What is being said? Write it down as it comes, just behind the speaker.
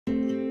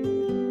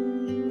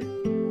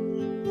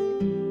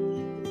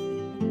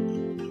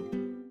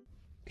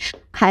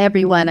Hi,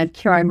 everyone. I'm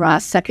Cher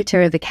Ross,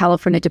 Secretary of the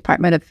California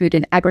Department of Food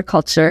and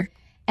Agriculture.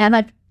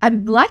 And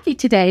I'm lucky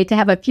today to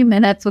have a few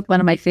minutes with one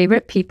of my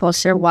favorite people,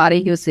 Cher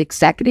Watte, who is the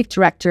Executive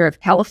Director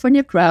of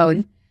California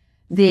Grown,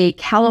 the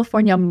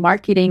California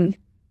Marketing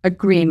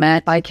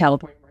Agreement by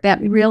California that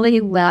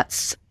really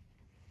lets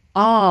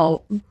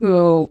all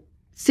who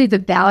see the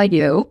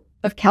value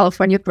of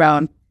California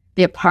Grown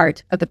be a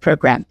part of the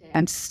program.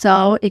 I'm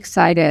so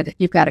excited.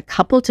 You've got a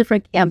couple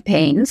different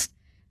campaigns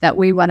that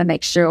we want to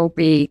make sure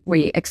we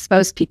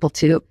expose people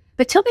to.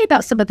 But tell me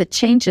about some of the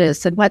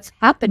changes and what's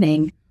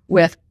happening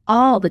with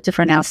all the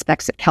different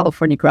aspects of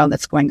California Grown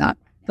that's going on.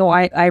 So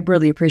I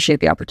really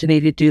appreciate the opportunity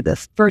to do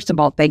this. First of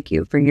all, thank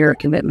you for your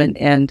commitment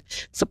and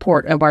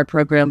support of our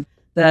program.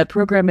 The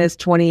program is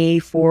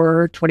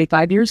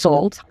 25 years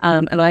old,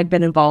 and I've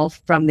been involved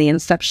from the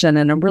inception,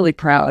 and I'm really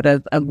proud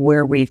of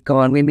where we've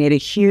gone. We made a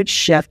huge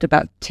shift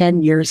about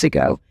 10 years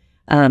ago,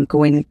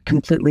 going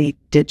completely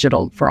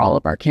digital for all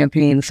of our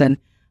campaigns, and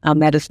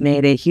that has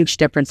made a huge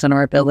difference in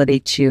our ability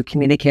to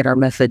communicate our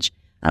message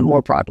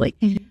more broadly.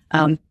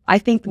 I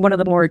think one of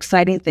the more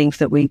exciting things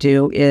that we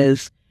do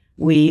is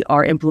we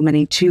are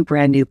implementing 2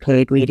 brand new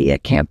paid media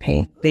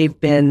campaigns. They've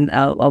been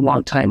a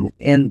long time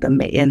in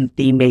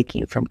the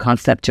making, from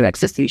concept to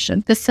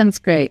execution. This sounds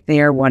great. They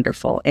are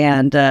wonderful.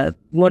 And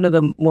one of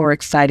the more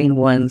exciting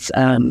ones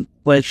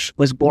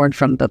was born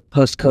from the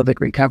post-COVID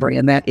recovery,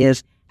 and that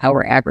is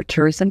our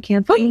agritourism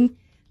campaign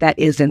that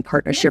is in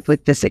partnership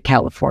with Visit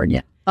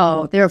California.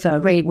 Oh, they're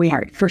great. We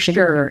are, for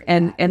sure.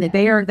 And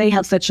they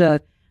have such a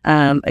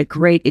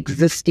great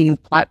existing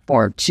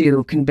platform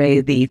to convey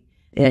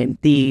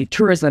the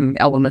tourism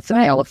elements of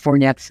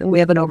California. So we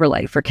have an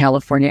overlay for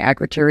California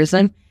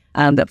agritourism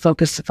that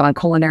focuses on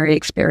culinary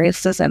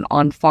experiences and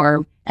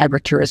on-farm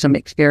agritourism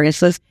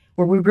experiences,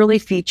 where we really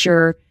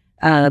feature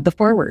the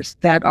farmers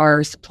that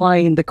are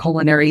supplying the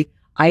culinary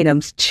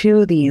items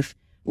to these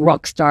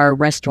rockstar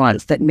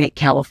restaurants that make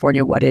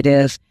California what it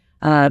is.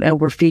 And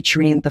we're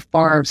featuring the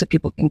farms that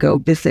people can go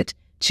visit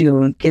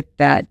to get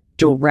that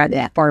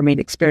direct farming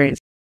experience.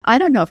 I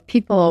don't know if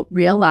people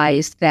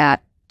realize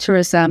that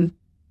tourism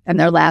and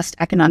their last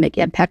economic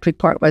impact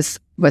report was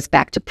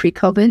back to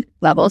pre-COVID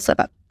levels,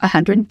 about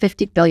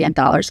 $150 billion.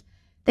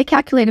 They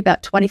calculate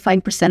about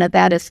 25% of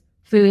that is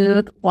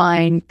food,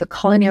 wine, the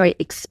culinary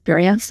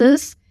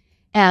experiences.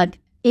 And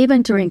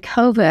even during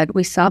COVID,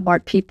 we saw more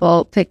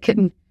people that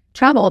couldn't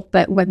travel,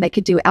 but when they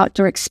could do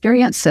outdoor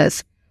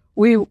experiences,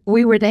 we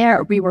were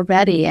there, we were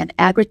ready. And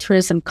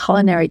agritourism,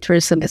 culinary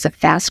tourism is a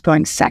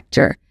fast-growing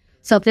sector.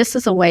 So this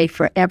is a way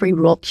for every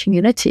rural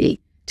community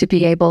to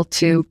be able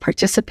to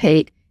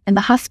participate in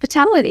the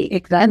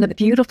hospitality and the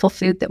beautiful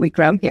food that we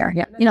grow here.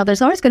 Yeah. You know,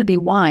 there's always going to be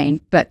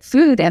wine, but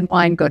food and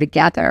wine go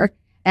together.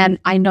 And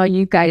I know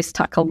you guys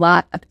talk a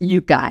lot,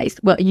 you guys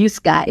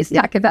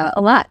talk about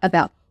a lot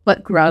about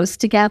what grows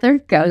together,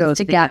 goes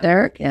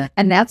together. Yeah.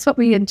 And that's what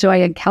we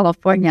enjoy in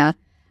California.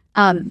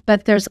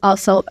 But there's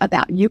also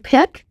about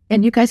UPIC,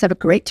 and you guys have a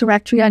great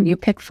directory on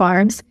UPIC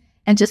farms,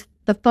 and just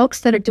the folks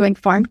that are doing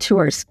farm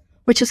tours,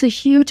 which is a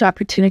huge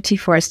opportunity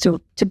for us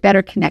to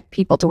better connect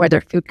people to where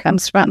their food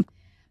comes from.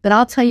 But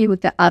I'll tell you,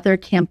 the other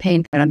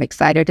campaign that I'm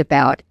excited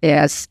about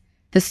is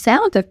the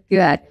Sound of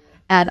Good.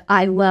 And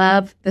I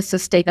love the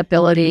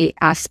sustainability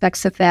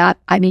aspects of that.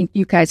 I mean,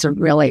 you guys are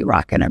really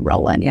rocking and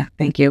rolling. Yeah,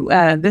 thank you.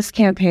 This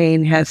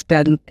campaign has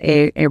been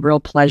a real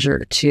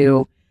pleasure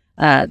to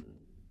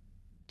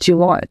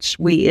launch.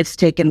 It's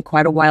taken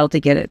quite a while to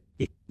get it.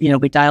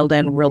 We dialed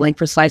in really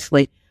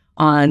precisely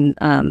on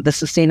the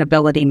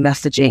sustainability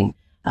messaging,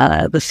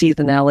 the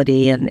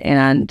seasonality,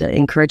 and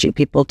encouraging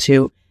people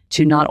to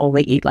not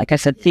only eat, like I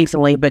said,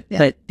 seasonally, but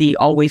the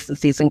always in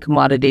season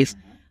commodities,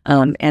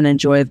 and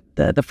enjoy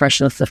the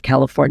freshness of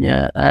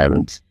California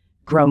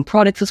grown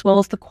products, as well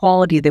as the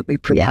quality that we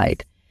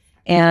provide.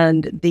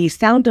 And the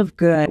Sound of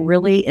Good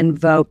really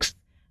invokes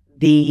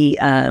the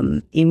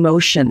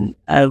emotion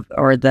of,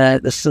 or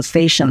the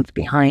sensations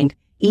behind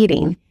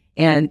eating,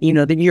 and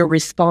your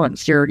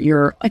response,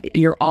 your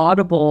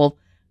audible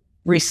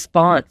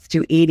response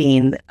to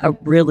eating a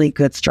really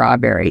good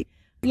strawberry.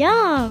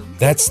 Yeah.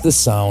 That's the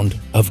sound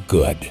of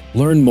good.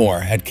 Learn more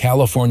at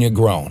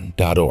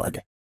californiagrown.org.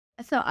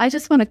 So I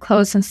just want to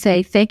close and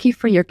say thank you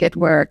for your good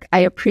work. I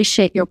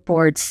appreciate your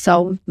board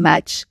so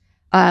much.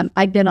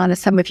 I've been on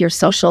some of your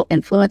social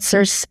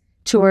influencers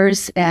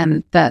tours,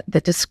 and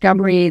the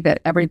discovery that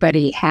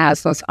everybody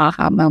has, those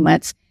aha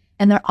moments.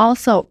 And they're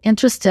also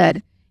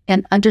interested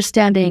in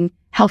understanding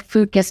how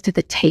food gets to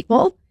the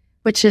table,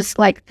 which is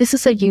like, this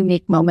is a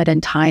unique moment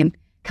in time.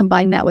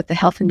 Combine that with the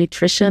health and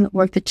nutrition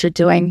work that you're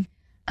doing.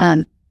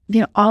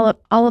 All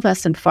of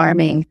us in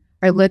farming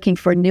are looking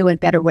for new and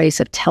better ways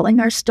of telling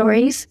our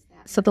stories.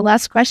 So the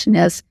last question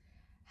is,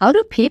 how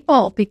do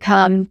people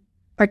become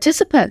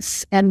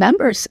participants and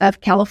members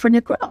of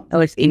California Grown? Oh,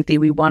 it's easy.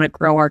 We want to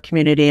grow our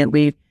community, and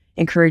we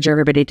encourage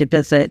everybody to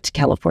visit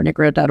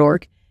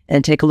californiagrown.org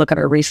and take a look at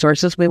our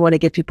resources. We want to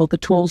give people the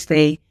tools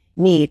they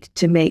need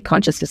to make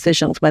conscious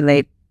decisions when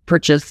they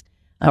purchase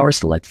or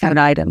select food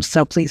items.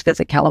 So please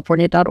visit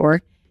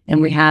california.org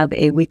And we have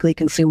a weekly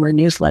consumer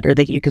newsletter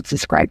that you can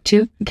subscribe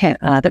to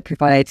that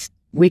provides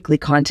weekly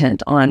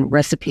content on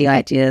recipe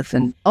ideas.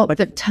 And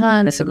the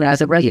tons of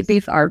the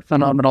recipes are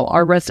phenomenal.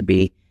 Our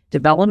recipe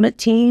development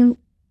team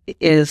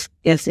is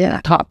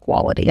top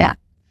quality. Yeah.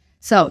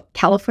 So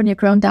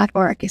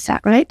californiagrown.org, is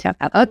that right?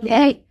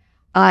 Okay.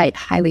 I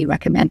highly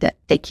recommend it.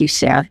 Thank you,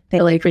 Cher.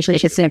 Really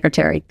appreciate it,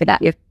 Secretary.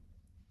 Thank you.